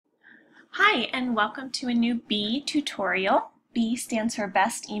Hi, and welcome to a new B tutorial. B stands for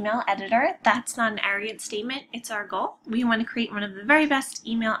Best Email Editor. That's not an arrogant statement, it's our goal. We want to create one of the very best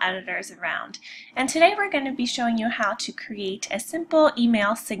email editors around. And today we're going to be showing you how to create a simple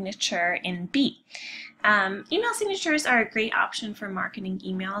email signature in B. Email signatures are a great option for marketing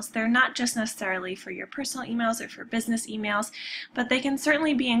emails. They're not just necessarily for your personal emails or for business emails, but they can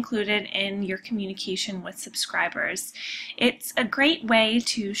certainly be included in your communication with subscribers. It's a great way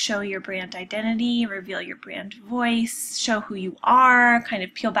to show your brand identity, reveal your brand voice, show who you are, kind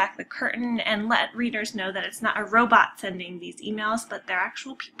of peel back the curtain, and let readers know that it's not a robot sending these emails, but they're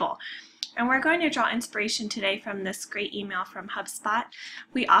actual people. And we're going to draw inspiration today from this great email from HubSpot.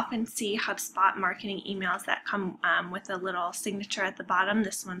 We often see HubSpot marketing emails that come with a little signature at the bottom.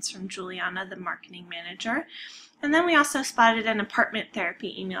 This one's from Juliana, the marketing manager. And then we also spotted an apartment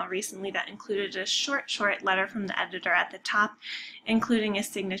therapy email recently that included a short letter from the editor at the top, including a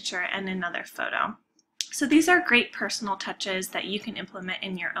signature and another photo. So these are great personal touches that you can implement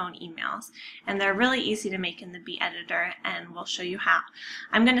in your own emails, and they're really easy to make in the B editor, and we'll show you how.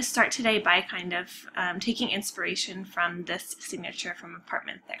 I'm going to start today by kind of taking inspiration from this signature from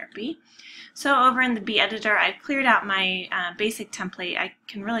apartment therapy. So over in the B editor, I've cleared out my basic template. I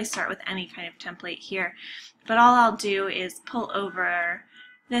can really start with any kind of template here, but all I'll do is pull over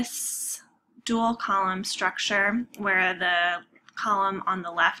this dual column structure where the column on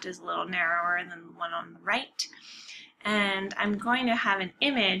the left is a little narrower than the one on the right, and I'm going to have an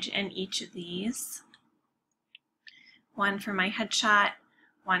image in each of these, one for my headshot,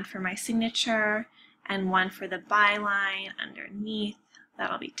 one for my signature, and one for the byline underneath.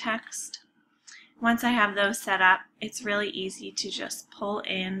 That'll be text. Once I have those set up, it's really easy to just pull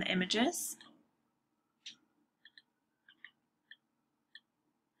in the images.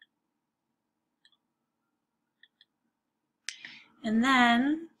 And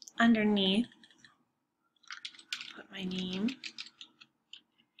then underneath, put my name.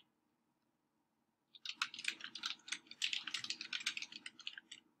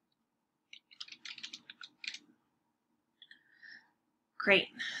 Great.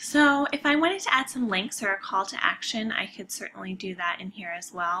 So if I wanted to add some links or a call to action, I could certainly do that in here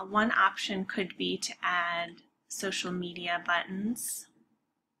as well. One option could be to add social media buttons,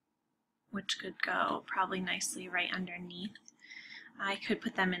 which could go probably nicely right underneath. I could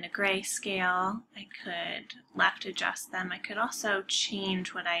put them in a grayscale. I could left adjust them. I could also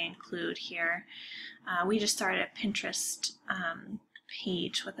change what I include here. We just started a Pinterest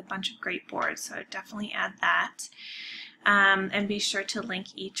page with a bunch of great boards, so I'd definitely add that. And be sure to link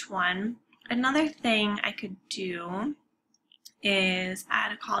each one. Another thing I could do is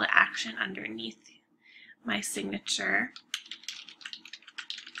add a call to action underneath my signature.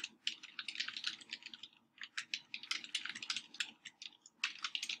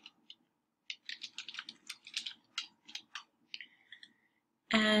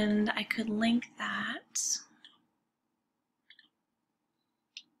 And I could link that.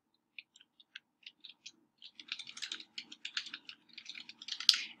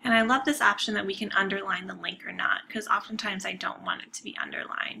 And I love this option that we can underline the link or not, because oftentimes I don't want it to be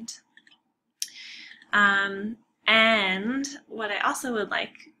underlined. And what I also would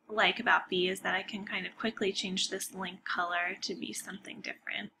like about B is that I can kind of quickly change this link color to be something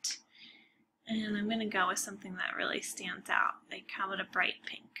different. And I'm going to go with something that really stands out, like how about a bright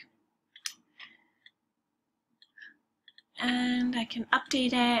pink. And I can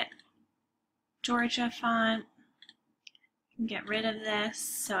update it, Georgia font, get rid of this,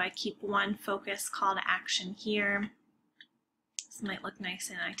 so I keep one focus call to action here. This might look nice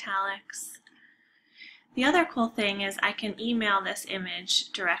in italics. The other cool thing is I can email this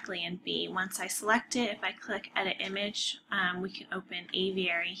image directly in B. Once I select it, if I click Edit Image, we can open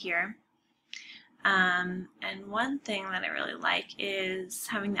Aviary here. And one thing that I really like is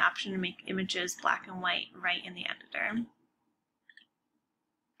having the option to make images black and white right in the editor.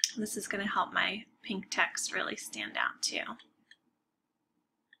 This is going to help my pink text really stand out too.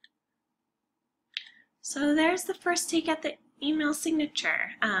 So there's the first take at the email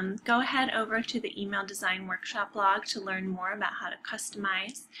signature. Go ahead over to the Email Design Workshop blog to learn more about how to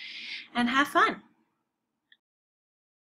customize, and have fun.